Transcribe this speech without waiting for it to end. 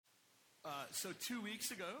So 2 weeks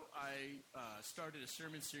ago, I started a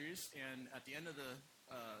sermon series, and at the end of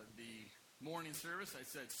the morning service, I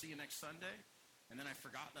said, "See you next Sunday," and then I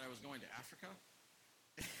forgot that I was going to Africa,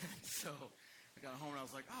 and so I got home and I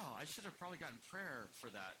was like, "Oh, I should have probably gotten prayer for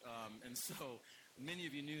that." And so many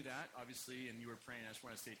of you knew that, obviously, and you were praying. I just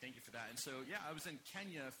want to say thank you for that. And so, yeah, I was in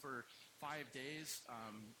Kenya for 5 days,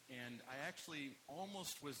 and I actually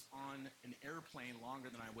almost was on an airplane longer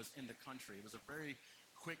than I was in the country. It was a very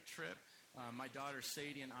quick trip. My daughter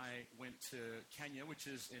Sadie and I went to Kenya, which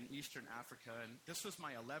is in Eastern Africa, and this was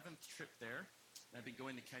my 11th trip there. I've been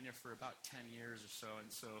going to Kenya for about 10 years or so,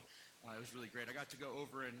 and so it was really great. I got to go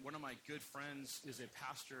over, and one of my good friends is a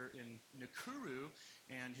pastor in Nakuru,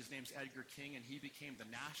 and his name's Edgar King, and he became the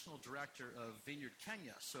national director of Vineyard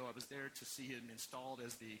Kenya. So I was there to see him installed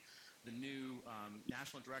as the new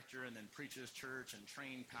national director, and then preach at his church and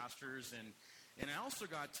train pastors. And I also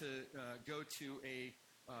got to go to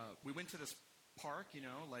we went to this park,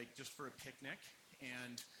 like just for a picnic,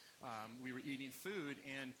 and we were eating food.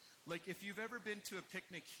 And like, if you've ever been to a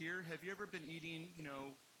picnic here, have you ever been eating,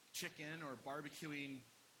 chicken or barbecuing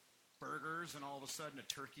burgers, and all of a sudden a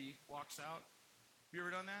turkey walks out? Have you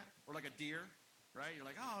ever done that? Or like a deer, right? You're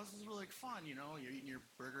like, "Oh, this is really fun," you're eating your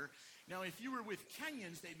burger. Now, if you were with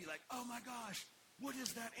Kenyans, they'd be like, "Oh my gosh, what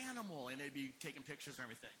is that animal?" And they'd be taking pictures and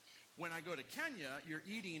everything. When I go to Kenya, you're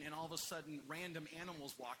eating, and all of a sudden random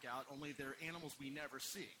animals walk out, only they're animals we never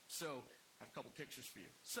see. So I have a couple pictures for you.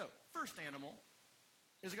 So first animal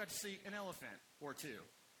is I got to see an elephant or two,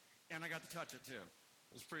 and I got to touch it too.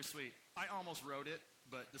 It was pretty sweet. I almost rode it,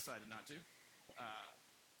 but decided not to.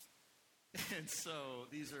 And so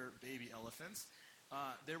these are baby elephants.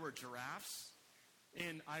 There were giraffes.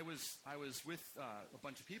 And I was with a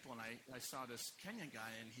bunch of people, and I saw this Kenyan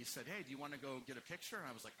guy, and he said, "Hey, do you want to go get a picture?" And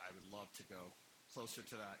I was like, "I would love to go closer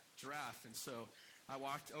to that giraffe." And so I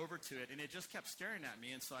walked over to it, and it just kept staring at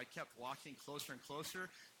me, and so I kept walking closer and closer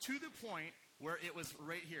to the point where it was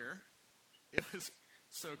right here. It was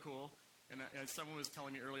so cool. And someone was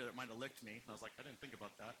telling me earlier that it might have licked me. And I was like, I didn't think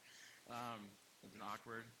about that. It would have been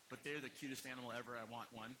awkward. But they're the cutest animal ever. I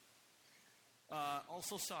want one.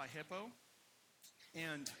 Also saw a hippo.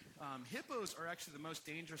 And hippos are actually the most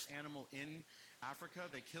dangerous animal in Africa.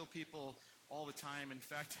 They kill people all the time. In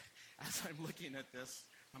fact, as I'm looking at this,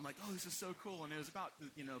 I'm like, "Oh, this is so cool." And it was about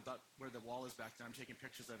where the wall is back there. I'm taking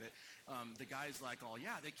pictures of it. The guy's like, "Oh,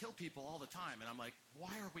 yeah, they kill people all the time." And I'm like,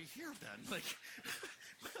 "Why are we here then? Like,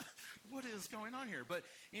 what is going on here?" But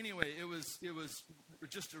anyway, it was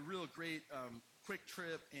just a real great quick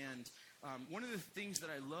trip. And one of the things that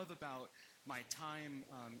I love about my time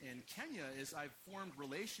in Kenya is I've formed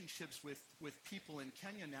relationships with people in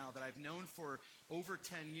Kenya now that I've known for over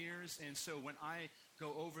 10 years. And so when I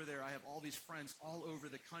go over there, I have all these friends all over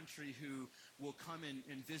the country who will come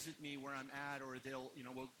and visit me where I'm at, or they'll,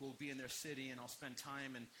 we'll be in their city, and I'll spend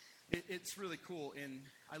time. And it's really cool. And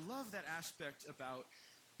I love that aspect about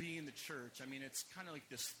being the church. I mean, it's kind of like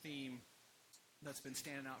this theme that's been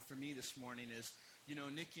standing out for me this morning is,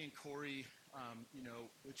 Nikki and Corey,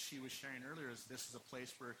 what she was sharing earlier is this is a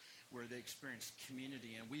place where they experienced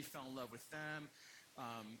community, and we fell in love with them.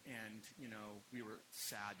 And we were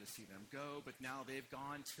sad to see them go, but now they've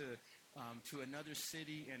gone to another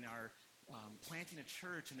city and are planting a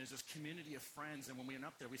church, and there's this community of friends. And when we went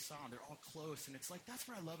up there, we saw them. They're all close, and it's like that's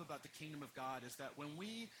what I love about the kingdom of God is that when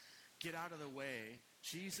we get out of the way,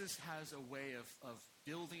 Jesus has a way of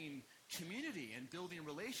building community and building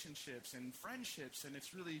relationships and friendships, and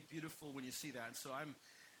it's really beautiful when you see that. And so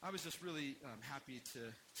I was just really happy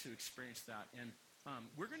to experience that. And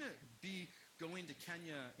we're going to be going to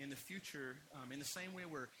Kenya in the future in the same way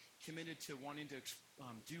we're committed to wanting to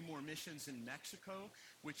do more missions in Mexico,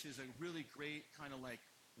 which is a really great kind of like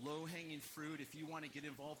low-hanging fruit. If you want to get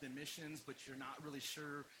involved in missions, but you're not really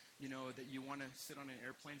sure, that you want to sit on an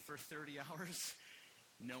airplane for 30 hours,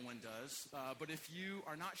 no one does. But if you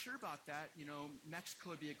are not sure about that,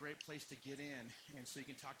 Mexico would be a great place to get in. And so you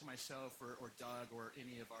can talk to myself or Doug or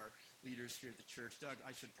any of our leaders here at the church. Doug,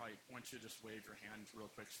 I should probably want you to just wave your hand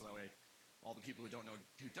real quick so that way all the people who don't know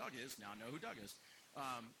who Doug is now know who Doug is.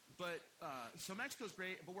 So Mexico's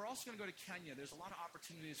great, but we're also going to go to Kenya. There's a lot of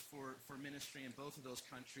opportunities for ministry in both of those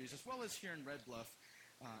countries, as well as here in Red Bluff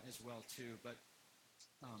as well, too. But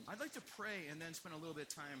I'd like to pray and then spend a little bit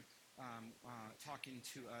of time talking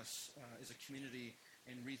to us as a community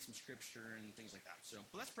and read some scripture and things like that. So,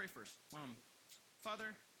 but let's pray first. Father,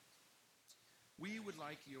 we would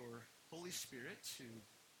like your Holy Spirit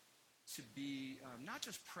to be not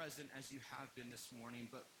just present as you have been this morning,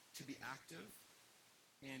 but to be active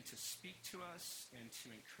and to speak to us and to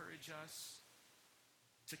encourage us,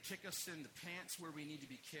 to kick us in the pants where we need to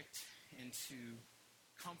be kicked, and to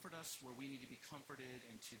comfort us where we need to be comforted,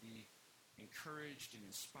 and to be encouraged and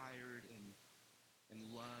inspired and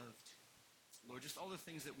loved. Lord, just all the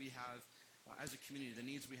things that we have as a community, the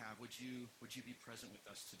needs we have, would you be present with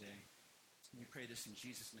us today? We pray this in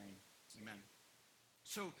Jesus' name. Amen.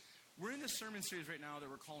 So we're in this sermon series right now that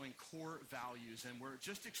we're calling Core Values, and we're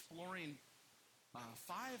just exploring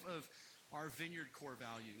 5 of our Vineyard core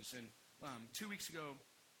values. And 2 weeks ago,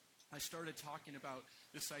 I started talking about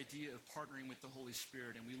this idea of partnering with the Holy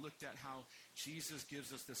Spirit, and we looked at how Jesus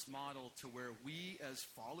gives us this model to where we, as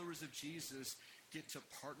followers of Jesus, get to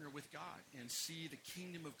partner with God and see the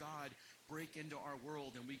kingdom of God break into our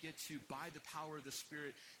world, and we get to, by the power of the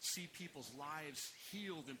Spirit, see people's lives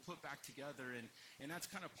healed and put back together, and that's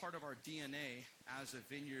kind of part of our DNA as a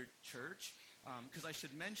Vineyard church. Because I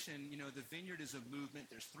should mention, the Vineyard is a movement.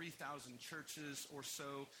 There's 3,000 churches or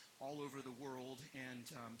so all over the world, and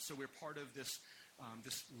so we're part of this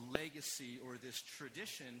legacy or this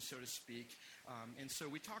tradition, so to speak. And so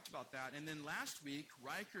we talked about that. And then last week,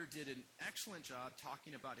 Riker did an excellent job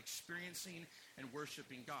talking about experiencing and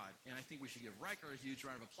worshiping God. And I think we should give Riker a huge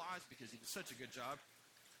round of applause because he did such a good job.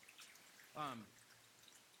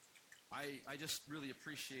 I just really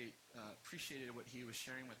appreciated what he was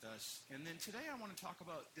sharing with us. And then today I want to talk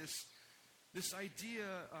about this idea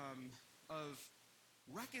of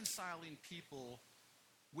reconciling people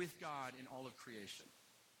with God in all of creation.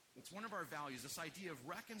 It's one of our values, this idea of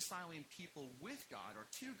reconciling people with God or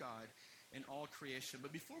to God in all creation.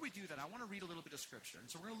 But before we do that, I want to read a little bit of Scripture. And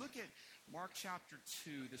so we're going to look at Mark chapter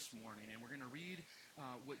 2 this morning, and we're going to read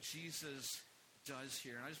what Jesus does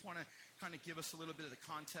here. And I just want to kind of give us a little bit of the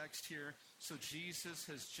context here. So Jesus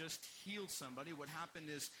has just healed somebody. What happened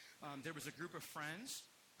is there was a group of friends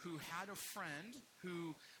who had a friend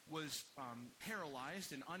who was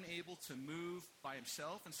paralyzed and unable to move by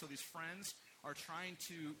himself. And so these friends are trying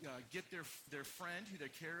to get their friend who they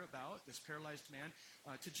care about, this paralyzed man,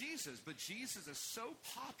 to Jesus. But Jesus is so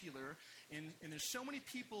popular, and there's so many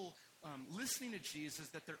people listening to Jesus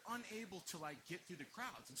that they're unable to get through the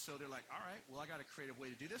crowds. And so they're like, all right, well, I got a creative way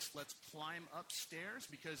to do this. Let's climb upstairs,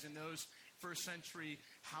 because in those first century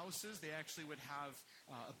houses, they actually would have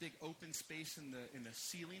a big open space in the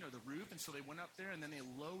ceiling or the roof. And so they went up there, and then they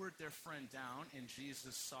lowered their friend down, and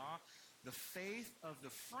Jesus saw the faith of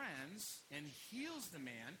the friends and heals the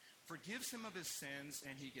man, forgives him of his sins,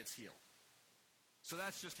 and he gets healed. So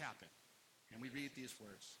that's just happened. And we read these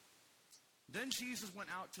words. Then Jesus went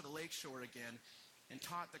out to the lakeshore again and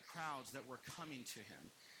taught the crowds that were coming to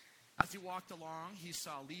him. As he walked along, he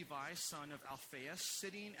saw Levi, son of Alphaeus,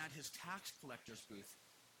 sitting at his tax collector's booth.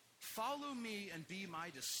 "Follow me and be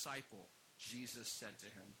my disciple," Jesus said to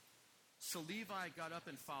him. So Levi got up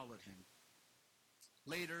and followed him.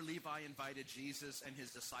 Later, Levi invited Jesus and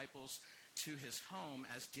his disciples to his home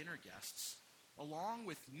as dinner guests, along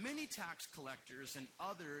with many tax collectors and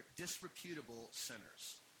other disreputable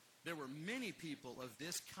sinners. There were many people of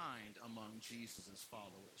this kind among Jesus'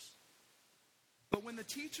 followers. But when the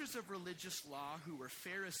teachers of religious law, who were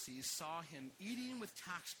Pharisees, saw him eating with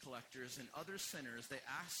tax collectors and other sinners, they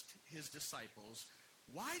asked his disciples,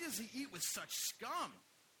 "Why does he eat with such scum?"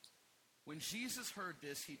 When Jesus heard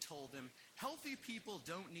this, he told them, "Healthy people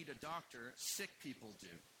don't need a doctor, sick people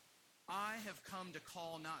do. I have come to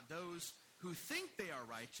call not those who think they are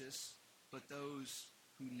righteous, but those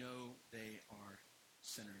who know they are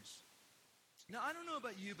sinners." Now, I don't know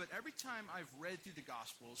about you, but every time I've read through the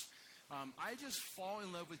Gospels, I just fall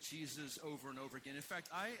in love with Jesus over and over again. In fact,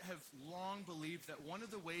 I have long believed that one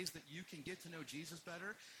of the ways that you can get to know Jesus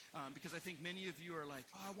better, because I think many of you are like,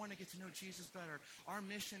 "Oh, I want to get to know Jesus better. Our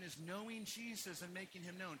mission is knowing Jesus and making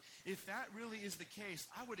him known." If that really is the case,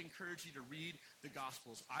 I would encourage you to read the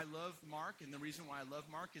Gospels. I love Mark, and the reason why I love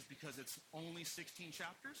Mark is because it's only 16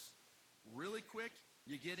 chapters. Really quick,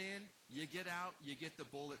 you get in, you get out, you get the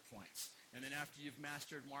bullet points. And then after you've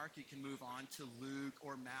mastered Mark, you can move on to Luke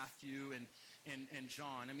or Matthew and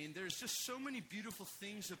John. I mean, there's just so many beautiful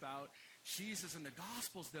things about Jesus in the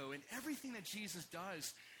Gospels, though. And everything that Jesus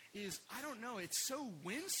does is, I don't know, it's so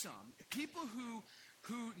winsome. People who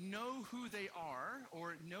know who they are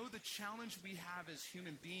or know the challenge we have as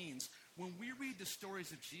human beings, when we read the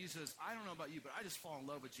stories of Jesus, I don't know about you, but I just fall in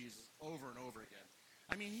love with Jesus over and over again.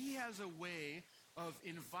 I mean, he has a way of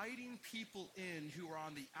inviting people in who are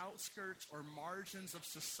on the outskirts or margins of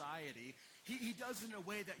society. He does it in a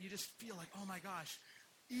way that you just feel like, oh my gosh,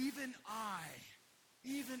 even I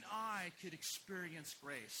could experience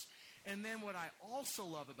grace. And then what I also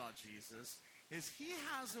love about Jesus is he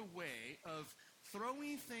has a way of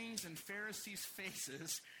throwing things in Pharisees'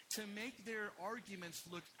 faces to make their arguments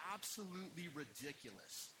look absolutely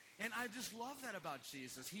ridiculous. And I just love that about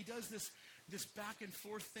Jesus. He does this back and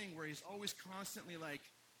forth thing where he's always constantly like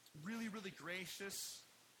really, really gracious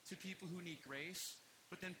to people who need grace.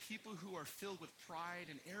 But then people who are filled with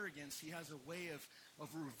pride and arrogance, he has a way of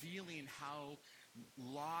revealing how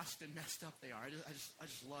lost and messed up they are. I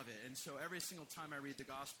just love it. And so every single time I read the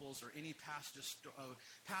Gospels or any passage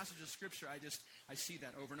of Scripture, I see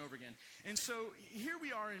that over and over again. And so here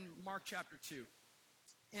we are in Mark chapter 2.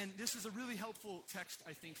 And this is a really helpful text,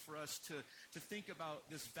 I think, for us to think about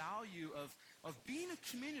this value of being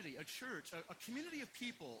a community, a church, a community of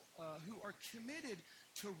people who are committed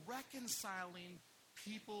to reconciling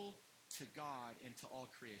people to God and to all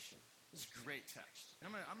creation. This is a great text. And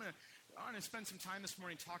I'm going to spend some time this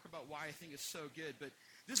morning talk about why I think it's so good. But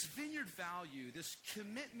this vineyard value, this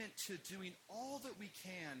commitment to doing all that we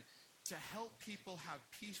can to help people have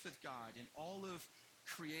peace with God in all of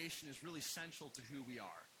creation is really central to who we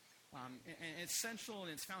are. And it's central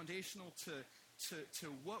and it's foundational to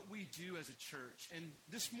what we do as a church. And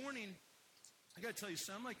this morning, I got to tell you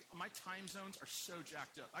something, like my time zones are so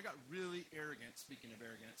jacked up. I got really arrogant, speaking of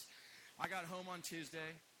arrogance. I got home on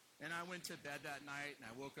Tuesday, and I went to bed that night, and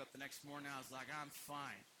I woke up the next morning, I was like, I'm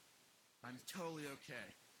fine. I'm totally okay.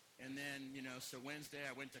 And then, so Wednesday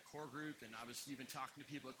I went to core group, and I was even talking to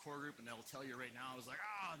people at core group, and they'll tell you right now, I was like,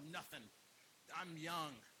 nothing. I'm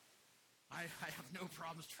young. I have no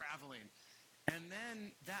problems traveling. And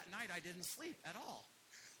then that night I didn't sleep at all.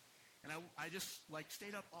 And I just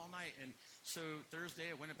stayed up all night. And so Thursday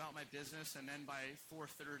I went about my business, and then by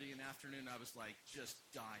 4:30 in the afternoon I was just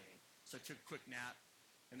dying. So I took a quick nap,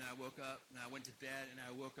 and then I woke up, and I went to bed, and I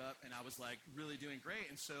woke up, and I was really doing great.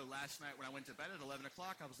 And so last night when I went to bed at 11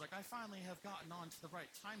 o'clock, I was like, I finally have gotten on to the right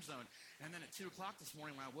time zone. And then at 2 o'clock this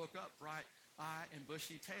morning when I woke up, bright-eyed and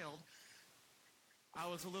bushy-tailed, I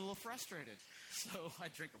was a little frustrated. So I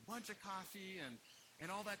drank a bunch of coffee and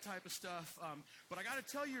all that type of stuff. But I got to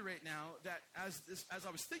tell you right now that as I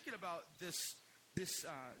was thinking about this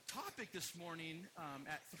topic this morning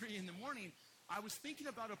at 3 in the morning, I was thinking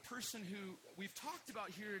about a person who we've talked about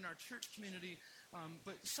here in our church community,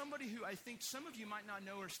 but somebody who I think some of you might not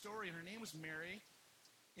know her story. Her name was Mary.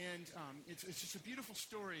 And it's just a beautiful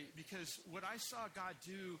story because what I saw God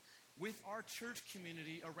do with our church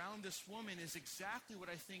community around this woman is exactly what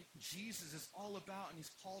I think Jesus is all about and he's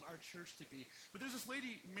called our church to be. But there's this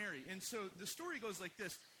lady, Mary, and so the story goes like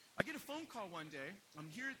this. I get a phone call one day. I'm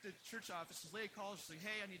here at the church office. This lady calls. She's like,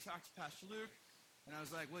 hey, I need to talk to Pastor Luke. And I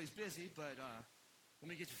was like, well, he's busy, but let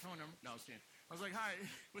me get your phone number. No, I was kidding. I was like, hi,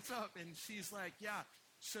 what's up? And she's like, yeah,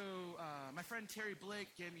 so my friend Terry Blake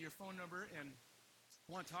gave me your phone number, and I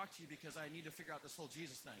want to talk to you because I need to figure out this whole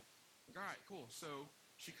Jesus thing. Like, all right, cool. So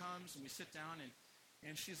she comes and we sit down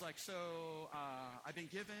and she's like, so I've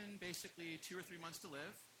been given basically 2 or 3 months to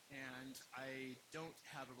live, and I don't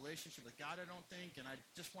have a relationship with God, I don't think, and I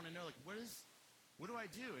just want to know, what do I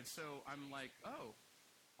do? And so I'm like,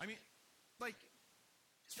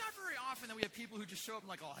 it's not very often that we have people who just show up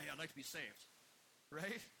and oh, hey, I'd like to be saved,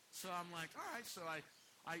 right? So I'm like, all right, so I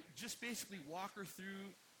just basically walk her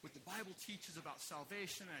through what the Bible teaches about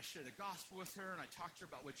salvation, and I share the gospel with her, and I talk to her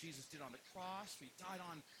about what Jesus did on the cross. He died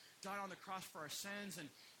on the cross for our sins, and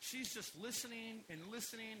she's just listening and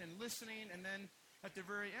listening and listening, and then at the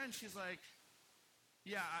very end, she's like,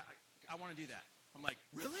 yeah, I want to do that. I'm like,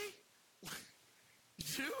 really?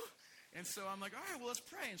 You do? And so I'm like, all right, well, let's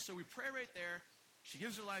pray. And so we pray right there. She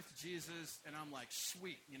gives her life to Jesus, and I'm like,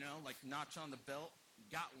 sweet, notch on the belt,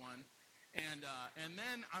 got one. And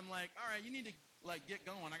then I'm like, all right, you need to get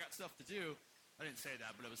going. I got stuff to do. I didn't say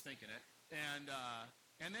that, but I was thinking it.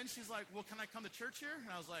 And then she's like, well, can I come to church here?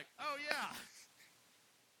 And I was like, oh, yeah.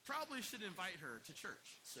 Probably should invite her to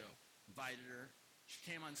church. So invited her. She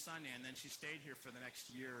came on Sunday, and then she stayed here for the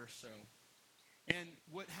next year or so. And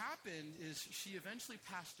what happened is she eventually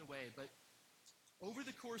passed away. But over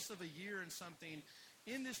the course of a year and something,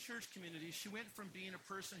 in this church community, she went from being a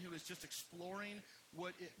person who was just exploring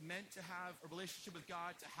what it meant to have a relationship with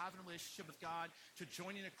God, to having a relationship with God, to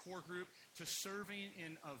joining a core group, to serving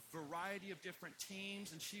in a variety of different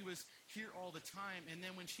teams, and she was here all the time. And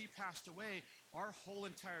then when she passed away, our whole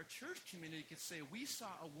entire church community could say we saw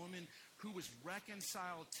a woman who was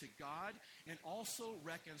reconciled to God and also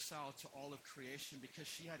reconciled to all of creation because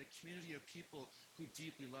she had a community of people who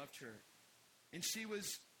deeply loved her. And she was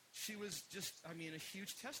just, a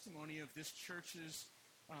huge testimony of this church's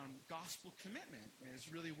gospel commitment is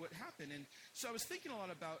really what happened. And so I was thinking a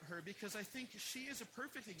lot about her because I think she is a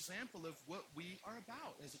perfect example of what we are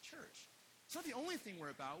about as a church. It's not the only thing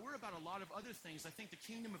we're about. We're about a lot of other things. I think the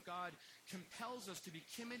kingdom of God compels us to be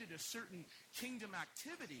committed to certain kingdom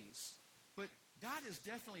activities. But that is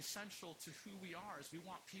definitely central to who we are, as we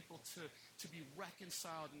want people to be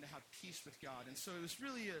reconciled and to have peace with God. And so it was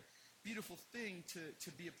really a beautiful thing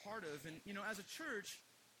to be a part of. And, as a church,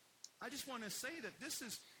 I just want to say that this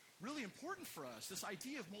is really important for us, this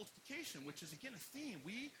idea of multiplication, which is, again, a theme.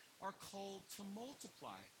 We are called to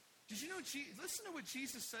multiply. Did you know, listen to what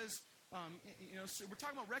Jesus says. So we're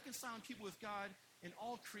talking about reconciling people with God in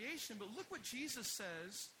all creation, but look what Jesus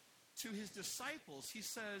says to his disciples. He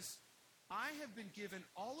says, I have been given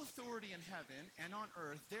all authority in heaven and on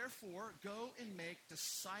earth. Therefore, go and make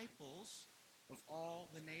disciples of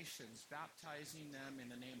all the nations, baptizing them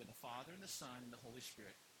in the name of the Father and the Son and the Holy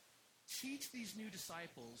Spirit. Teach these new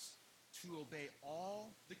disciples to obey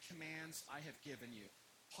all the commands I have given you.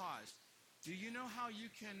 Pause. Do you know how you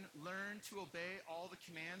can learn to obey all the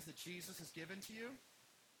commands that Jesus has given to you?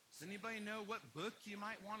 Does anybody know what book you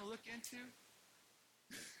might want to look into?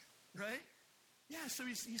 Right? Yeah, so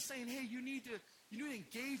he's saying, hey, you need to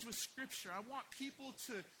engage with Scripture. I want people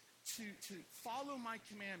to follow my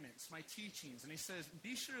commandments, my teachings. And he says,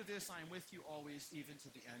 be sure of this, I am with you always, even to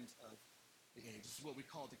the end of the age. This is what we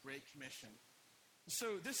call the Great Commission.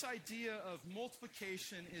 So this idea of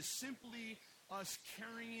multiplication is simply us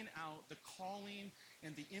carrying out the calling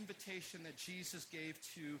and the invitation that Jesus gave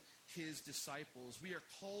to his disciples. We are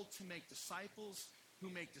called to make disciples who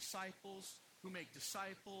make disciples who make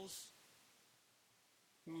disciples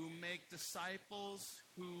who make disciples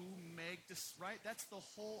who make this, right? That's the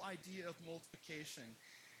whole idea of multiplication.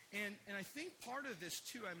 And I think part of this,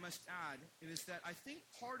 too, I must add, is that I think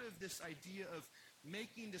part of this idea of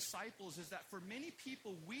making disciples is that for many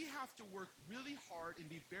people, we have to work really hard and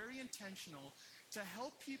be very intentional to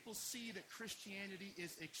help people see that Christianity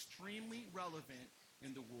is extremely relevant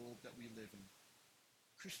in the world that we live in.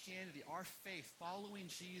 Christianity, our faith, following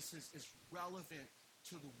Jesus, is relevant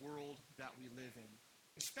to the world that we live in.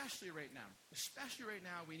 Especially right now. Especially right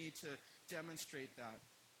now, we need to demonstrate that.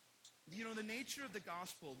 The nature of the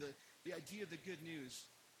gospel, the idea of the good news,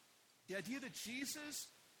 the idea that Jesus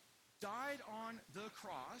died on the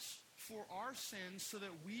cross for our sins so that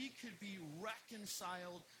we could be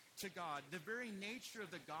reconciled to God. The very nature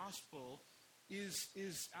of the gospel is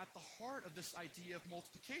at the heart of this idea of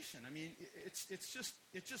multiplication. I mean, it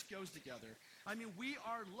just goes together. I mean, we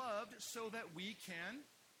are loved so that we can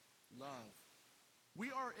love. We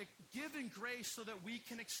are given grace so that we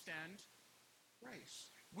can extend grace.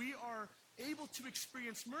 We are able to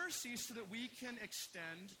experience mercy so that we can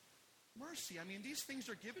extend mercy. I mean, these things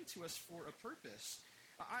are given to us for a purpose.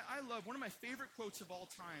 I love, one of my favorite quotes of all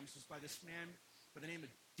times was by this man by the name of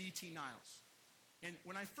D.T. Niles. And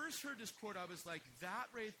when I first heard this quote, I was like, that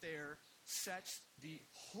right there sets the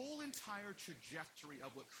whole entire trajectory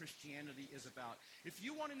of what Christianity is about. If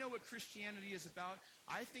you want to know what Christianity is about,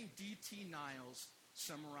 I think D.T. Niles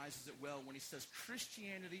summarizes it well when he says,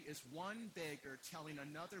 Christianity is one beggar telling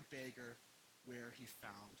another beggar where he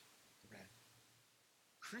found bread.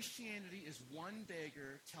 Christianity is one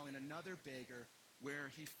beggar telling another beggar where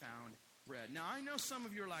he found bread. Now, I know some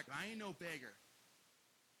of you are like, I ain't no beggar.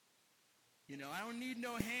 I don't need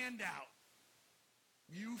no handout.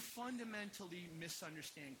 You fundamentally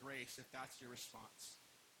misunderstand grace if that's your response.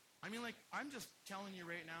 I mean, I'm just telling you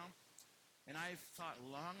right now, and I've thought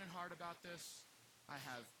long and hard about this. I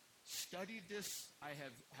have studied this.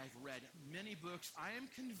 I've read many books. I am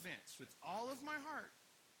convinced with all of my heart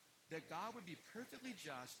that God would be perfectly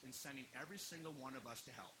just in sending every single one of us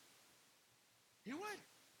to hell. He would.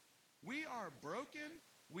 We are broken.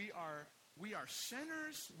 We are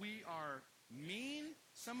sinners. We are mean.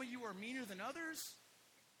 Some of you are meaner than others.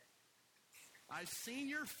 I've seen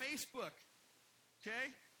your Facebook. Okay?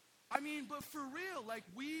 I mean, but for real,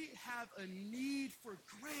 we have a need for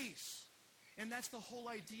grace. And that's the whole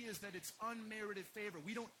idea, is that it's unmerited favor.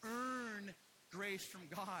 We don't earn grace from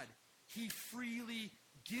God. He freely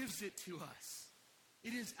gives it to us.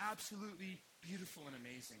 It is absolutely beautiful and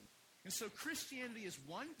amazing. And so Christianity is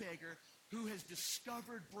one beggar who has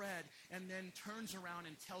discovered bread and then turns around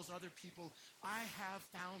and tells other people, I have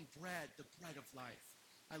found bread, the bread of life.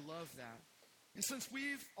 I love that. And since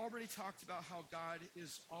we've already talked about how God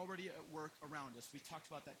is already at work around us, we talked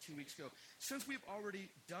about that 2 weeks ago. Since we've already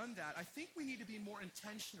done that, I think we need to be more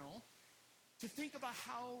intentional to think about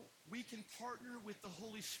how we can partner with the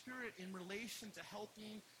Holy Spirit in relation to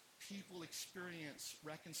helping people experience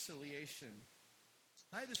reconciliation.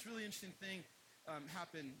 I had this really interesting thing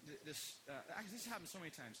happen. This happened so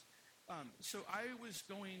many times. So I was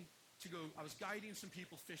guiding some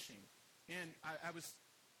people fishing. And I was,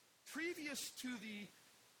 previous to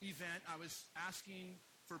the event, I was asking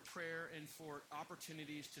for prayer and for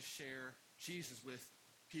opportunities to share Jesus with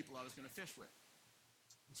people I was going to fish with.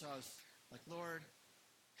 And so I was like, Lord,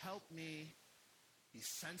 help me be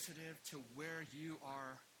sensitive to where you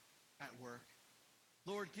are at work.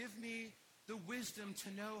 Lord, give me the wisdom to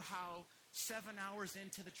know how 7 hours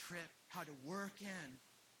into the trip, how to work in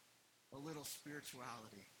a little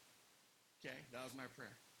spirituality. Okay, that was my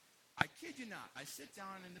prayer. I kid you not. I sit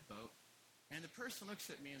down in the boat, and the person looks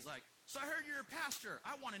at me and is like, so I heard you're a pastor.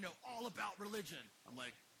 I want to know all about religion. I'm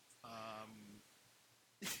like,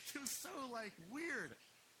 it was so, weird.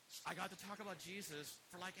 I got to talk about Jesus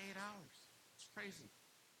for 8 hours. It's crazy.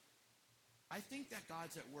 I think that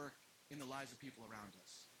God's at work in the lives of people around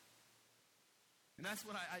us. And that's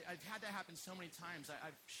what I've had that happen so many times.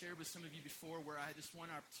 I've shared with some of you before where I had this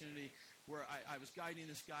one opportunity where I was guiding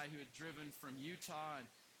this guy who had driven from Utah, and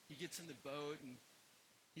he gets in the boat, and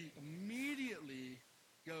he immediately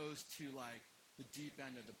goes to, the deep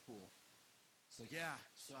end of the pool. So,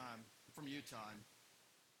 I'm from Utah, and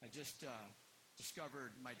I just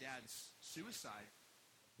discovered my dad's suicide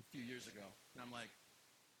a few years ago. And I'm like,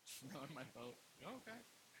 just rowing my boat. Okay.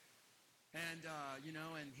 And,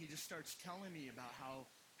 and he just starts telling me about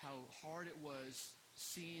how hard it was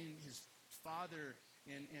seeing his father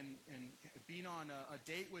and being on a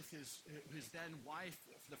date with his then wife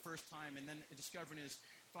for the first time, and then discovering his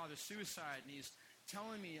father's suicide. And he's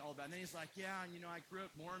telling me all about it. And then he's like, I grew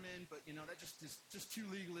up Mormon, but, that is just too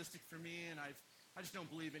legalistic for me, and I just don't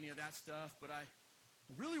believe any of that stuff. But I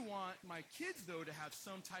really want my kids, though, to have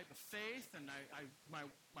some type of faith. And my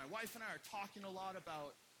wife and I are talking a lot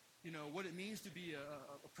about, what it means to be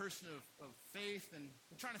a person of faith, and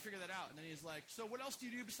I'm trying to figure that out. And then he's like, so what else do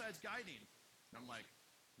you do besides guiding? And I'm like,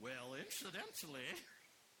 well, incidentally,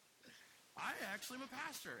 I actually am a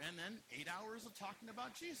pastor. And then 8 hours of talking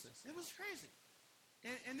about Jesus. It was crazy.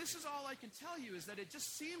 And this is all I can tell you, is that it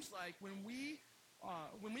just seems like when we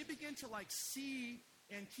begin to see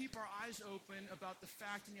and keep our eyes open about the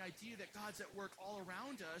fact and the idea that God's at work all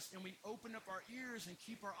around us, and we open up our ears and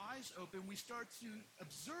keep our eyes open, we start to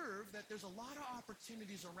observe that there's a lot of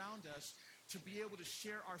opportunities around us to be able to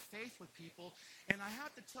share our faith with people. And I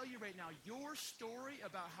have to tell you right now, your story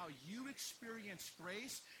about how you experience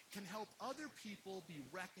grace can help other people be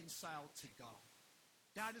reconciled to God.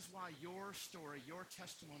 That is why your story, your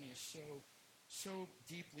testimony is so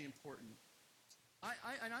deeply important.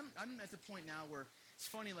 I'm at the point now where it's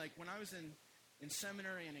funny, when I was in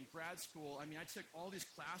seminary and in grad school, I took all these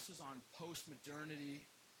classes on post-modernity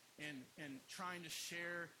and trying to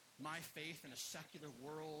share my faith in a secular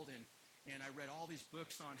world, and I read all these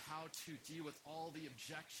books on how to deal with all the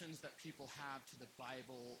objections that people have to the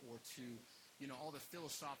Bible, or to, all the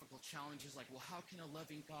philosophical challenges, how can a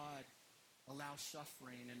loving God allow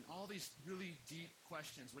suffering, and all these really deep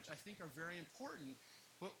questions, which I think are very important.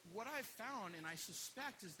 But what I've found, and I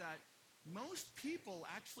suspect, is that most people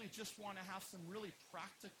actually just want to have some really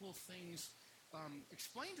practical things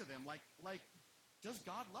explained to them, like, does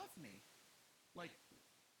God love me?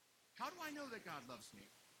 How do I know that God loves me?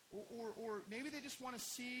 Or maybe they just want to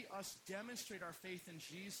see us demonstrate our faith in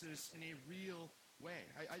Jesus in a real way.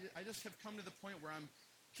 I just have come to the point where I'm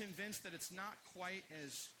convinced that it's not quite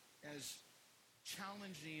as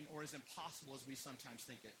challenging or as impossible as we sometimes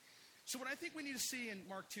think it. So what I think we need to see in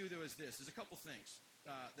Mark 2, though, is this. There's a couple things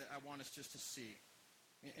that I want us just to see.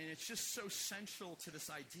 And it's just so central to this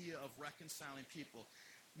idea of reconciling people.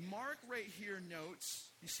 Mark right here notes,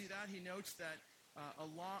 you see that? He notes that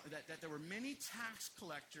that there were many tax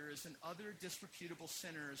collectors and other disreputable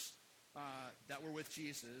sinners that were with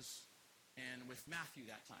Jesus and with Matthew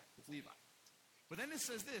that time, with Levi. But then it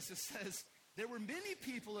says this. It says, there were many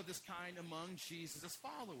people of this kind among Jesus'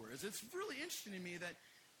 followers. It's really interesting to me that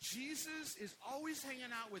Jesus is always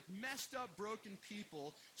hanging out with messed up, broken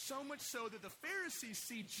people, so much so that the Pharisees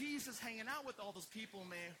see Jesus hanging out with all those people,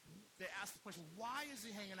 and they ask the question, why is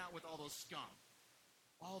he hanging out with all those scum?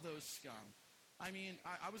 All those scum. I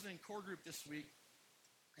was in core group this week,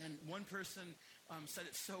 and one person said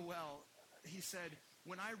it so well. He said,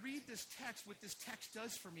 when I read this text, what this text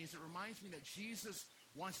does for me is it reminds me that Jesus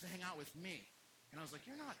wants to hang out with me. And I was like,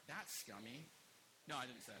 you're not that scummy. No, I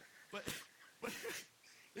didn't say it. But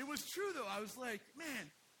it was true, though. I was like, man,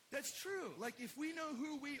 that's true. If we know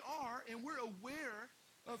who we are and we're aware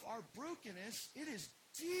of our brokenness, it is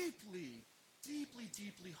deeply, deeply,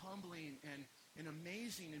 deeply humbling and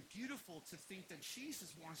amazing and beautiful to think that Jesus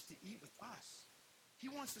wants to eat with us. He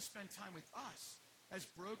wants to spend time with us, as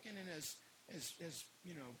broken and as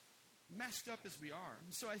messed up as we are.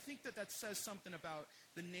 And so I think that says something about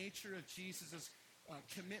the nature of Jesus'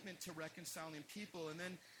 commitment to reconciling people. And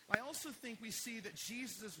then I also think we see that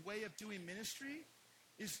Jesus' way of doing ministry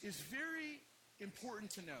is very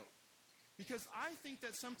important to note. Because I think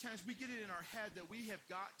that sometimes we get it in our head that we have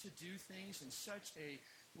got to do things in such a,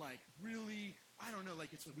 really, I don't know,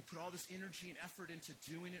 we put all this energy and effort into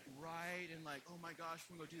doing it right, and oh my gosh,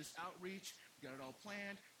 we're going to go do this outreach. We got it all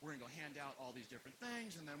planned. We're going to go hand out all these different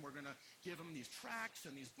things, and then we're going to give them these tracts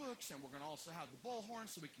and these books, and we're going to also have the bullhorn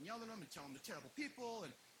so we can yell at them and tell them they're terrible people, and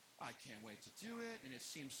I can't wait to do it, and it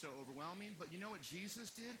seems so overwhelming. But you know what Jesus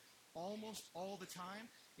did almost all the time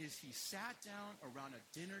is he sat down around a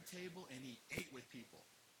dinner table and he ate with people.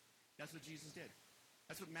 That's what Jesus did.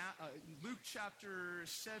 That's what Luke chapter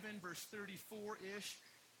 7, verse 34-ish,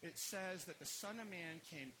 it says that the Son of Man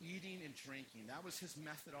came eating and drinking. That was his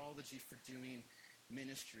methodology for doing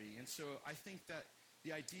ministry. And so I think that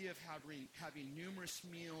the idea of having numerous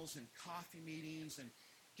meals and coffee meetings and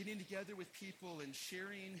getting together with people and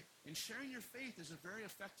sharing your faith is a very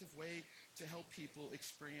effective way to help people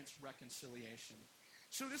experience reconciliation.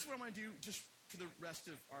 So this is what I want to do just for the rest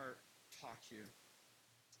of our talk here.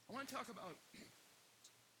 I want to talk about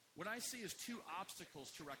what I see as two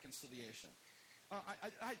obstacles to reconciliation.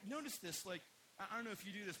 I noticed this, I don't know if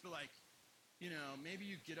you do this, but maybe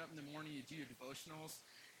you get up in the morning, you do your devotionals,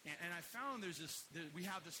 and I found we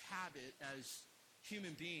have this habit as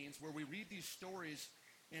human beings where we read these stories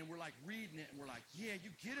and we're reading it and we're yeah, you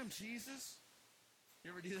get them, Jesus.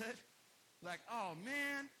 You ever do that? Oh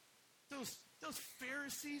man, those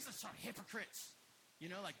Pharisees are some hypocrites.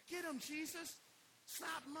 Get them, Jesus.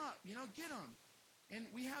 Slap them up, get them. And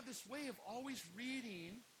we have this way of always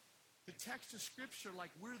reading the text of Scripture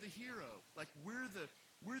like we're the hero, like we're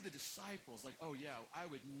the disciples. Oh yeah, I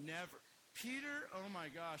would never. Peter, oh my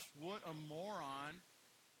gosh, what a moron.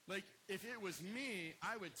 If it was me,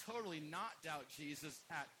 I would totally not doubt Jesus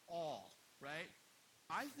at all, right?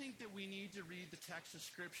 I think that we need to read the text of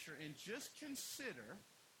Scripture and just consider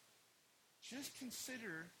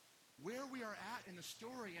where we are at in the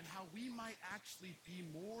story and how we might actually be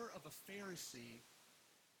more of a Pharisee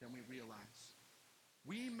than we realize.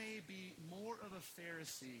 We may be more of a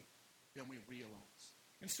Pharisee than we realize.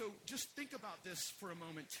 And so just think about this for a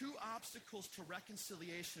moment. Two obstacles to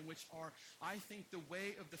reconciliation, which are, I think, the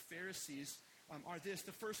way of the Pharisees, are this.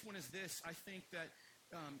 The first one is this. I think that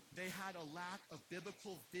they had a lack of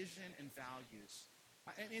biblical vision and values.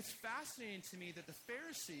 And it's fascinating to me that the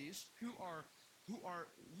Pharisees, who are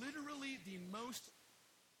literally the most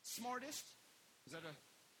smartest, is that an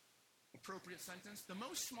appropriate sentence? The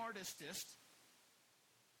most smartest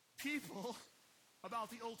people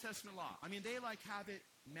about the Old Testament law. I mean, they have it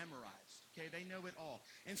memorized, okay? They know it all.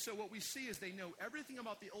 And so what we see is they know everything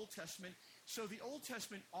about the Old Testament. So the Old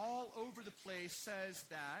Testament all over the place says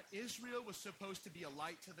that Israel was supposed to be a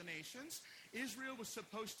light to the nations. Israel was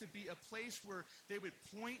supposed to be a place where they would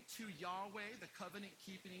point to Yahweh, the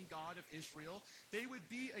covenant-keeping God of Israel. They would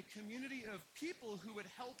be a community of people who would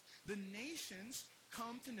help the nations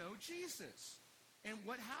come to know Jesus. And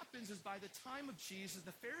what happens is by the time of Jesus,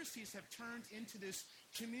 the Pharisees have turned into this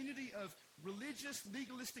community of religious,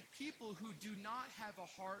 legalistic people who do not have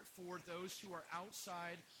a heart for those who are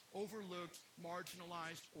outside, overlooked,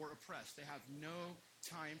 marginalized, or oppressed. They have no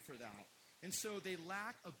time for that. And so they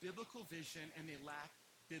lack a biblical vision and they lack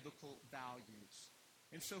biblical values.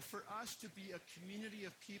 And so for us to be a community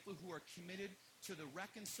of people who are committed to the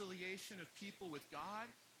reconciliation of people with God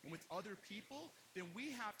and with other people, then we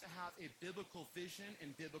have to have a biblical vision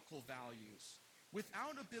and biblical values.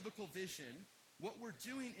 Without a biblical vision, what we're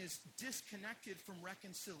doing is disconnected from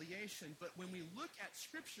reconciliation. But when we look at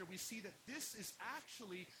Scripture, we see that this is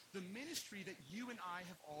actually the ministry that you and I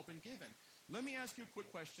have all been given. Let me ask you a quick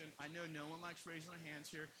question. I know no one likes raising their hands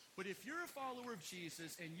here, but if you're a follower of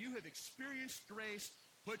Jesus and you have experienced grace,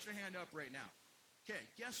 put your hand up right now. Okay,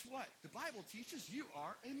 guess what? The Bible teaches you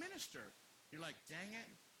are a minister. You're like, dang it.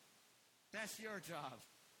 That's your job.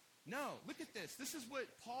 No, look at this. This is what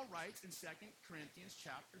Paul writes in 2 Corinthians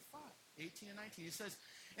chapter 5, 18 and 19. He says,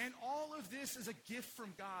 and all of this is a gift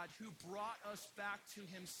from God who brought us back to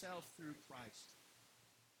himself through Christ.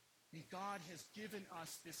 And God has given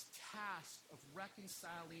us this task of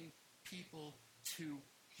reconciling people to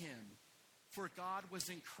him. For God was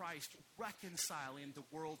in Christ reconciling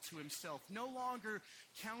the world to himself, no longer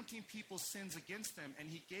counting people's sins against them. And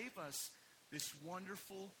he gave us this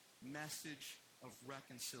wonderful message of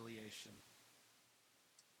reconciliation.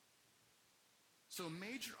 So a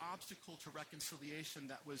major obstacle to reconciliation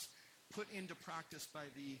that was put into practice by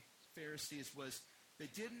the Pharisees was they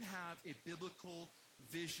didn't have a biblical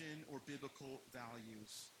vision or biblical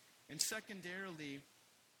values. And secondarily,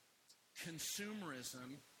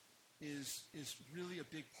 consumerism is really a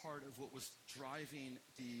big part of what was driving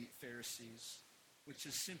the Pharisees, which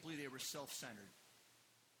is simply they were self-centered.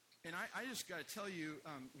 And I just got to tell you,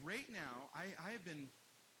 right now, I've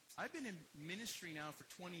been in ministry now for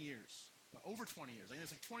 20 years, over 20 years. I think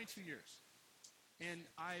it's like 22 years. And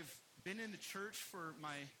I've been in the church for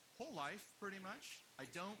my whole life, pretty much. I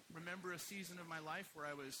don't remember a season of my life where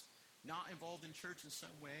I was not involved in church in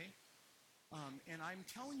some way. And I'm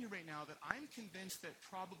telling you right now that I'm convinced that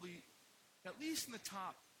probably, at least in the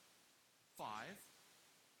top 5,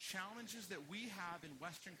 challenges that we have in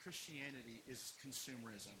Western Christianity is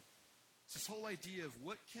consumerism. It's this whole idea of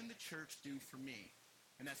what can the church do for me?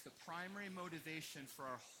 And that's the primary motivation for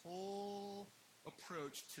our whole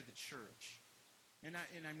approach to the church. And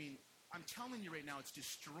I mean, I'm telling you right now, it's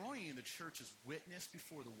destroying the church's witness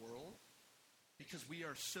before the world because we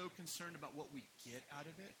are so concerned about what we get out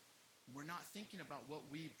of it. We're not thinking about what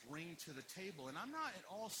we bring to the table. And I'm not at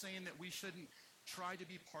all saying that we shouldn't try to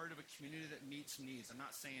be part of a community that meets needs. I'm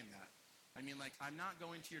not saying that. I mean, like, I'm not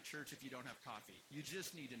going to your church if you don't have coffee. You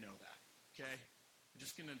just need to know that, okay? I'm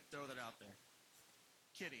just going to throw that out there.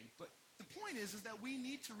 Kidding. But the point is that we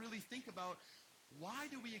need to really think about,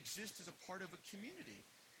 why do we exist as a part of a community?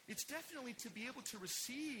 It's definitely to be able to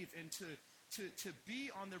receive and to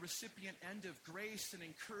be on the recipient end of grace and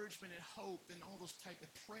encouragement and hope and all those type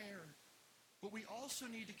of prayer. But we also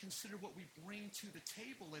need to consider what we bring to the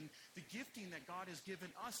table and the gifting that God has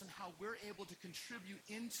given us and how we're able to contribute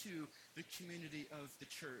into the community of the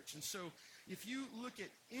church. And so if you look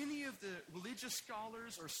at any of the religious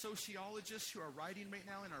scholars or sociologists who are writing right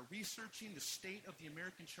now and are researching the state of the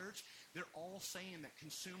American church, they're all saying that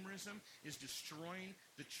consumerism is destroying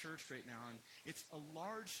the church right now. And it's a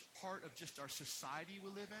large part of just our society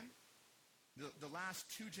we live in. The last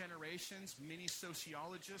 2 generations, many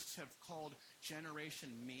sociologists have called Generation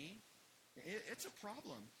Me. It's a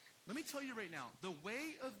problem. Let me tell you right now, the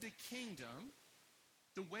way of the kingdom,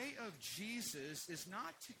 the way of Jesus is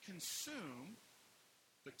not to consume,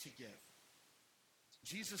 but to give.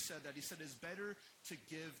 Jesus said that. He said it's better to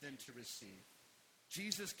give than to receive.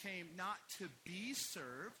 Jesus came not to be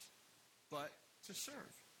served, but to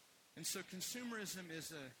serve. And so consumerism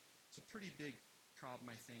is a pretty big problem,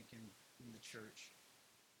 I think, in the church.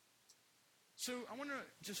 So I want to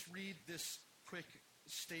just read this quick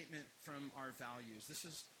statement from our values. This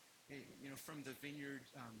is from the Vineyard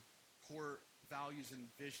core values and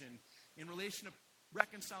vision in relation to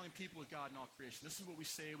reconciling people with God and all creation. This is what we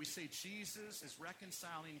say. We say Jesus is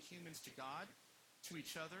reconciling humans to God, to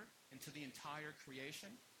each other, and to the entire creation,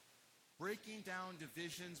 breaking down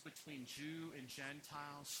divisions between Jew and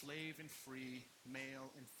Gentile, slave and free,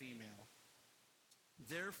 male and female.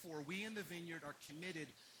 Therefore, we in the Vineyard are committed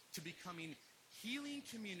to becoming healing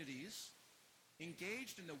communities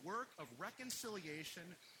engaged in the work of reconciliation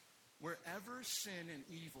wherever sin and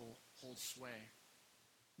evil hold sway.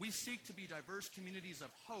 We seek to be diverse communities of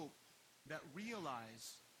hope that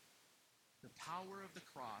realize the power of the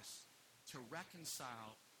cross to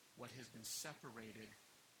reconcile what has been separated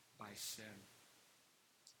by sin.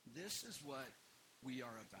 This is what we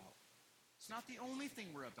are about. It's not the only thing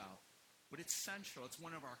we're about, but it's central. It's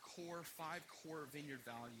one of our 5 core Vineyard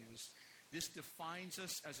values. This defines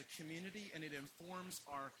us as a community, and it informs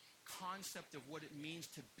our concept of what it means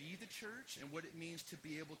to be the church and what it means to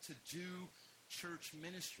be able to do church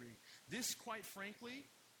ministry. This, quite frankly,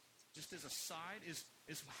 just as a side, is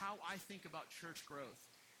how I think about church growth.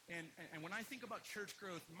 And when I think about church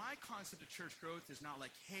growth, my concept of church growth is not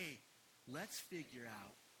like, hey, let's figure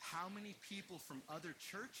out how many people from other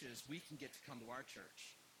churches we can get to come to our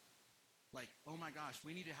church. Like, oh my gosh,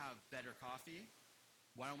 we need to have better coffee.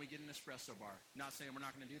 Why don't we get an espresso bar? Not saying we're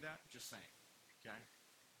not going to do that, just saying, okay?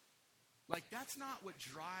 Like, that's not what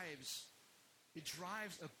drives. It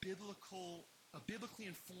drives a biblically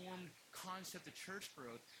informed concept of church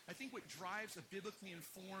growth. I think what drives a biblically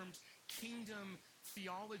informed kingdom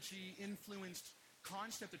theology influenced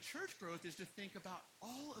concept of church growth is to think about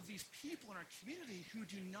all of these people in our community who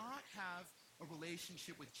do not have a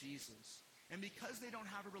relationship with Jesus. And because they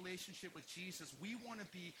don't have a relationship with Jesus, we want to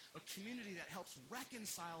be a community that helps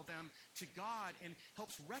reconcile them to God and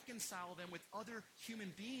helps reconcile them with other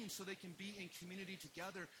human beings so they can be in community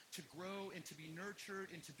together to grow and to be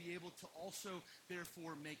nurtured and to be able to also,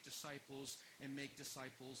 therefore, make disciples and make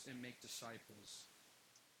disciples and make disciples.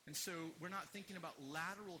 And so we're not thinking about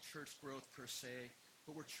lateral church growth per se,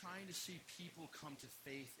 but we're trying to see people come to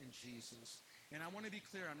faith in Jesus. And I want to be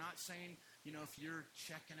clear, I'm not saying, if you're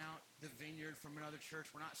checking out the Vineyard from another church,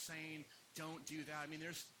 we're not saying don't do that. I mean,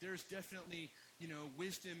 there's definitely,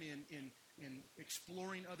 wisdom in and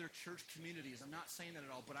exploring other church communities. I'm not saying that at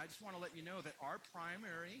all, but I just want to let you know that our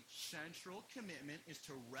primary central commitment is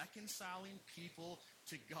to reconciling people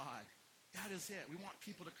to God. That is it. We want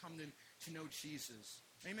people to come to know Jesus.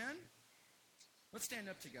 Amen? Let's stand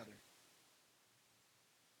up together.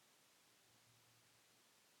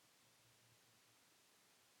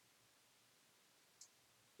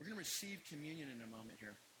 We're going to receive communion in a moment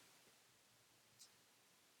here.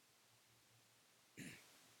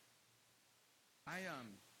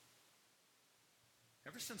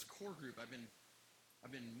 Ever since core group,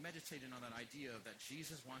 I've been meditating on that idea that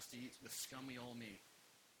Jesus wants to eat with scummy old me.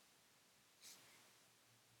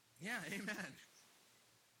 Yeah, amen.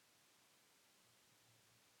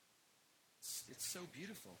 It's so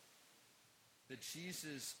beautiful that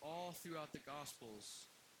Jesus, all throughout the Gospels,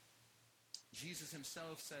 Jesus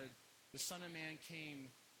himself said, the Son of Man came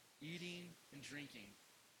eating and drinking.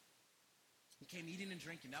 He came eating and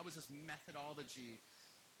drinking. That was his methodology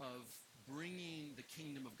of bringing the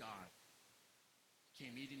kingdom of God. He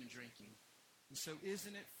came eating and drinking. And so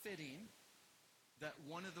isn't it fitting that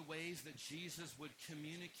one of the ways that Jesus would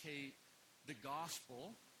communicate the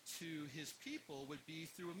gospel to his people would be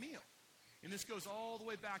through a meal? And this goes all the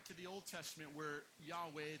way back to the Old Testament, where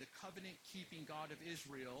Yahweh, the covenant-keeping God of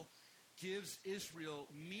Israel, gives Israel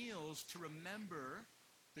meals to remember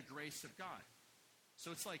the grace of God.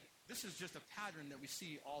 So it's like, this is just a pattern that we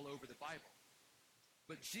see all over the Bible.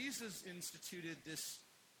 But Jesus instituted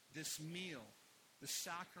this meal, the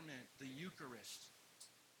sacrament, the Eucharist,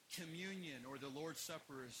 communion, or the Lord's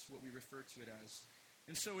Supper is what we refer to it as.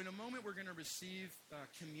 And so in a moment, we're going to receive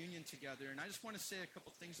communion together. And I just want to say a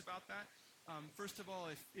couple things about that. First of all,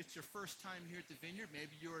 if it's your first time here at the Vineyard,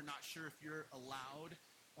 maybe you're not sure if you're allowed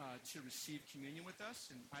to receive communion with us.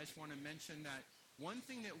 And I just want to mention that one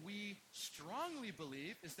thing that we strongly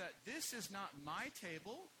believe is that this is not my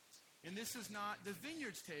table, and this is not the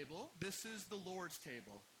Vineyard's table. This is the Lord's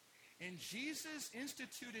table. And Jesus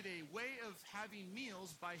instituted a way of having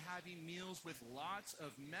meals by having meals with lots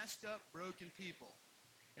of messed up, broken people.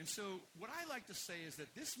 And so what I like to say is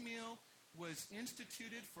that this meal was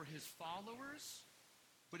instituted for his followers.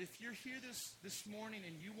 But if you're here this morning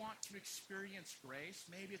and you want to experience grace,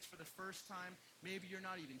 maybe it's for the first time, maybe you're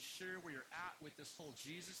not even sure where you're at with this whole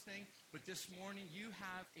Jesus thing, but this morning you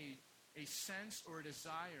have a sense or a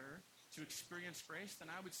desire to experience grace, then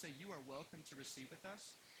I would say you are welcome to receive with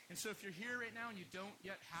us. And so if you're here right now and you don't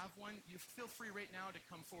yet have one, you feel free right now to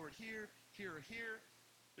come forward here, or here.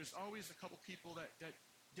 There's always a couple people that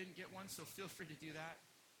didn't get one, so feel free to do that.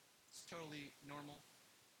 It's totally normal.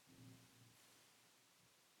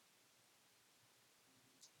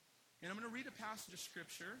 And I'm going to read a passage of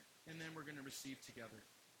Scripture, and then we're going to receive together.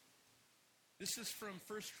 This is from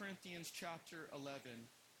 1 Corinthians chapter 11.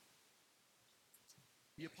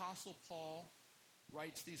 The Apostle Paul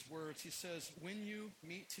writes these words. He says, when you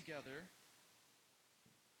meet together,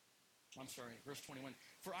 verse 21,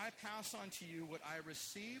 for I pass on to you what I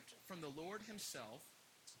received from the Lord himself.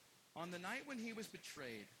 On the night when he was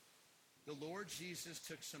betrayed, the Lord Jesus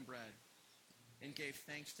took some bread and gave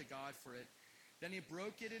thanks to God for it. Then he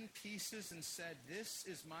broke it in pieces and said, this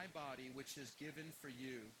is my body, which is given for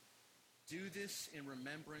you. Do this in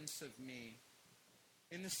remembrance of me.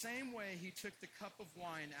 In the same way, he took the cup of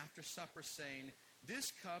wine after supper, saying, this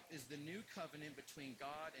cup is the new covenant between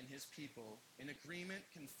God and his people, an agreement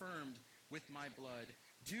confirmed with my blood.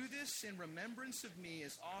 Do this in remembrance of me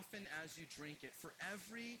as often as you drink it. For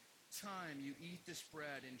every time you eat this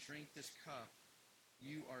bread and drink this cup,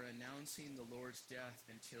 you are announcing the Lord's death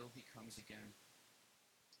until he comes again.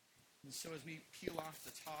 And so as we peel off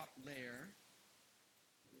the top layer,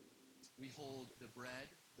 we hold the bread,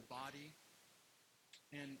 the body,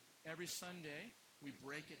 and every Sunday we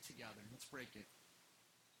break it together. Let's break it.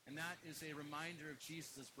 And that is a reminder of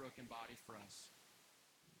Jesus' broken body for us.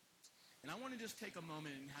 And I want to just take a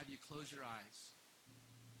moment and have you close your eyes.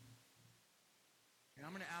 And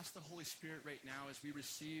I'm going to ask the Holy Spirit right now as we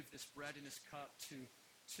receive this bread and this cup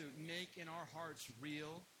to make in our hearts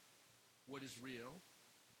real what is real.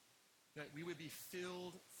 That we would be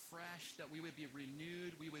filled fresh, that we would be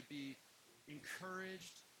renewed, we would be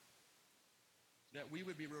encouraged, that we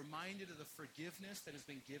would be reminded of the forgiveness that has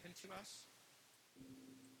been given to us.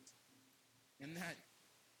 And that,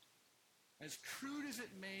 as crude as it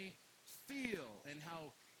may feel, and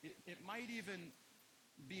how it might even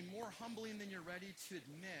be more humbling than you're ready to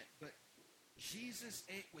admit, but Jesus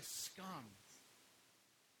ate with scum.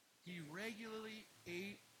 He regularly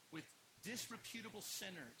ate with disreputable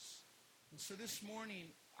sinners. And so this morning,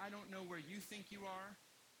 I don't know where you think you are,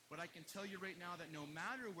 but I can tell you right now that no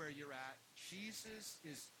matter where you're at, Jesus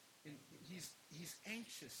is And he's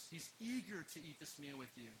anxious. He's eager to eat this meal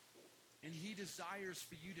with you. And he desires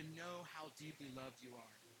for you to know how deeply loved you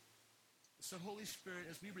are. So Holy Spirit,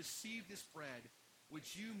 as we receive this bread, would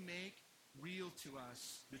you make real to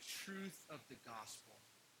us the truth of the gospel?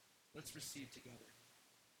 Let's receive together.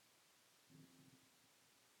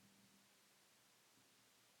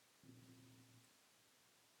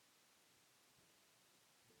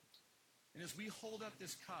 And as we hold up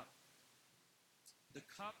this cup, the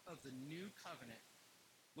cup of the new covenant,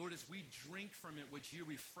 Lord, as we drink from it, would you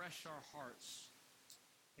refresh our hearts?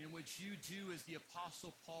 And would you do, as the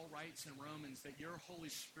Apostle Paul writes in Romans, that your Holy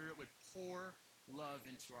Spirit would pour love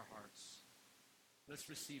into our hearts? Let's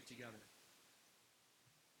receive together.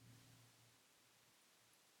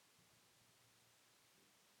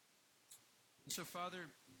 And so, Father,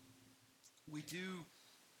 we do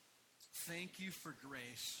thank you for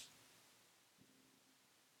grace.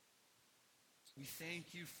 We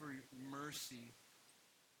thank you for mercy.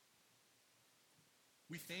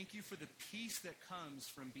 We thank you for the peace that comes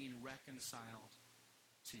from being reconciled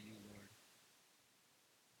to you, Lord.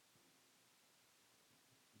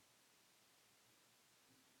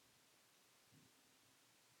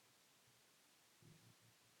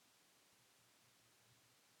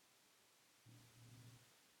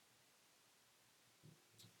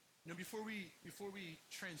 Before we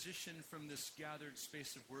transition from this gathered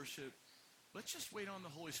space of worship, let's just wait on the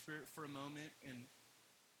Holy Spirit for a moment and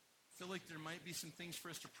feel like there might be some things for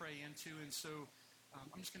us to pray into. And so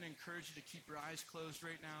I'm just going to encourage you to keep your eyes closed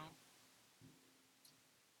right now.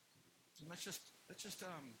 And let's just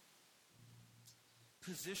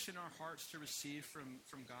position our hearts to receive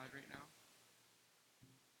from God right now.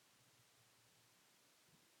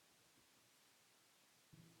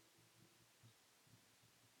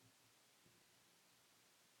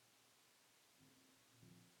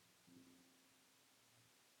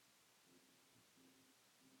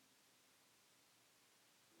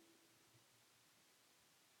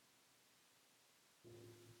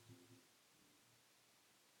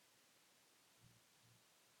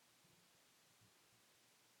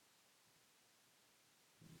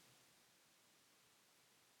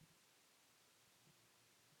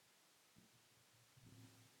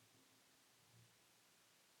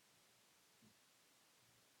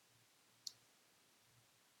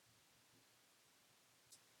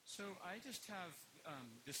 So I just have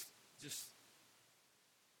this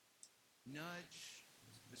nudge,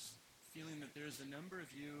 this feeling that there's a number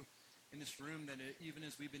of you in this room that even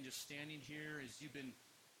as we've been just standing here, as you've been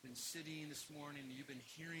sitting this morning, you've been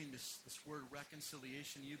hearing this word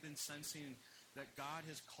reconciliation, you've been sensing that God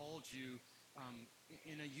has called you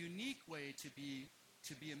in a unique way to be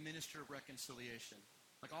a minister of reconciliation.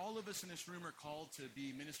 Like all of us in this room are called to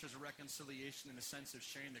be ministers of reconciliation in the sense of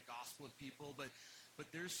sharing the gospel with people, but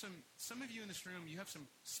there's some of you in this room, you have some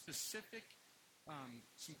specific,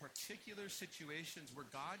 some particular situations where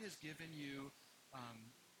God has given you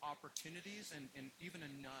opportunities and even a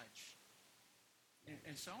nudge.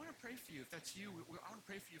 And so I want to pray for you. If that's you, I want to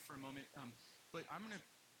pray for you for a moment. But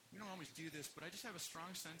we don't always do this, but I just have a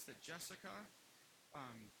strong sense that Jessica,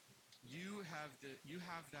 you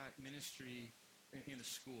have that ministry in the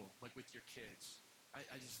school, like with your kids.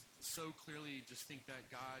 I just so clearly just think that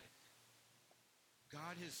God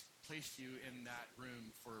has placed you in that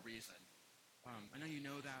room for a reason. I know you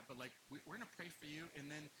know that, but like we're going to pray for you. And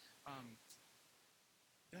then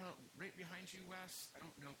right behind you, Wes, I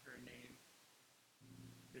don't know her name.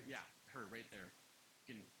 But yeah, her right there.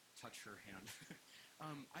 You can touch her hand.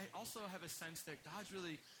 I also have a sense that God's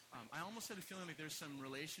really, I almost had a feeling like there's some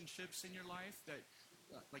relationships in your life that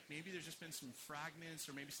like maybe there's just been some fragments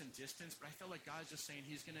or maybe some distance, but I feel like God's just saying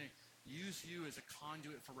he's going to use you as a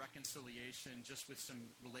conduit for reconciliation just with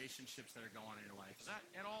some relationships that are going on in your life. Does that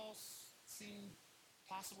at all seem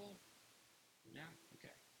possible? Yeah?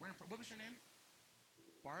 Okay. What was your name?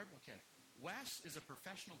 Barb? Okay. Wes is a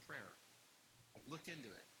professional prayer. I've looked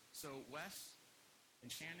into it. So Wes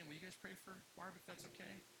and Shannon, will you guys pray for Barb if that's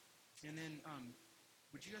okay? And then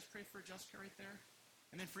would you guys pray for Jessica right there?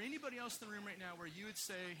 And then for anybody else in the room right now where you would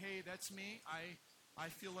say, hey, that's me.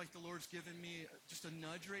 I feel like the Lord's given me just a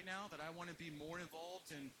nudge right now that I want to be more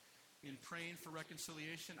involved in praying for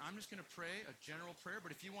reconciliation. I'm just going to pray a general prayer,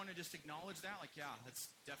 but if you want to just acknowledge that, like, yeah,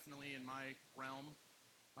 that's definitely in my realm,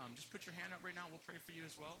 just put your hand up right now. We'll pray for you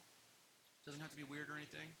as well. Doesn't have to be weird or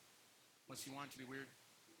anything, unless you want it to be weird.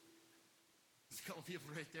 There's a couple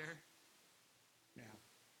people right there. Yeah.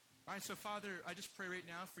 All right, so Father, I just pray right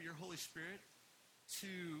now for your Holy Spirit to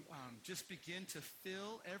just begin to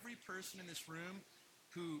fill every person in this room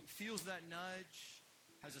who feels that nudge,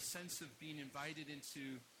 has a sense of being invited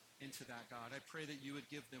into into that, God. I pray that you would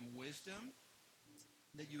give them wisdom,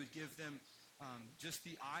 that you would give them just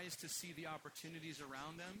the eyes to see the opportunities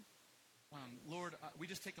around them. Lord, we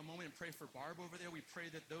just take a moment and pray for Barb over there. We pray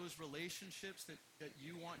that those relationships that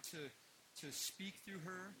you want to speak through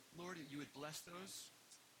her, Lord, that you would bless those.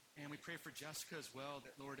 And we pray for Jessica as well,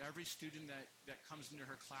 that, Lord, every student that comes into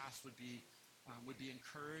her class would be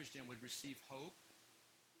encouraged and would receive hope.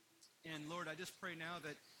 And, Lord, I just pray now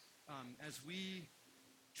that as we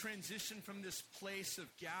transition from this place of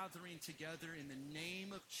gathering together in the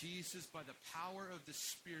name of Jesus by the power of the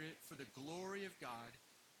Spirit for the glory of God,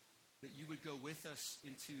 that you would go with us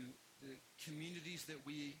into the communities that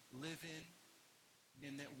we live in,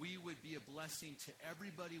 and that we would be a blessing to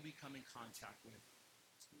everybody we come in contact with.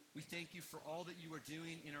 We thank you for all that you are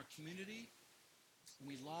doing in our community.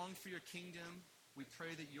 We long for your kingdom. We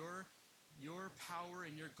pray that your power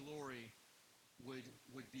and your glory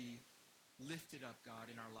would be lifted up, God,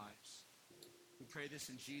 in our lives. We pray this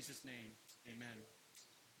in Jesus' name. Amen.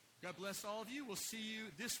 God bless all of you. We'll see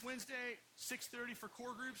you this Wednesday, 6:30 for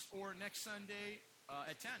core groups, or next Sunday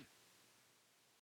at 10.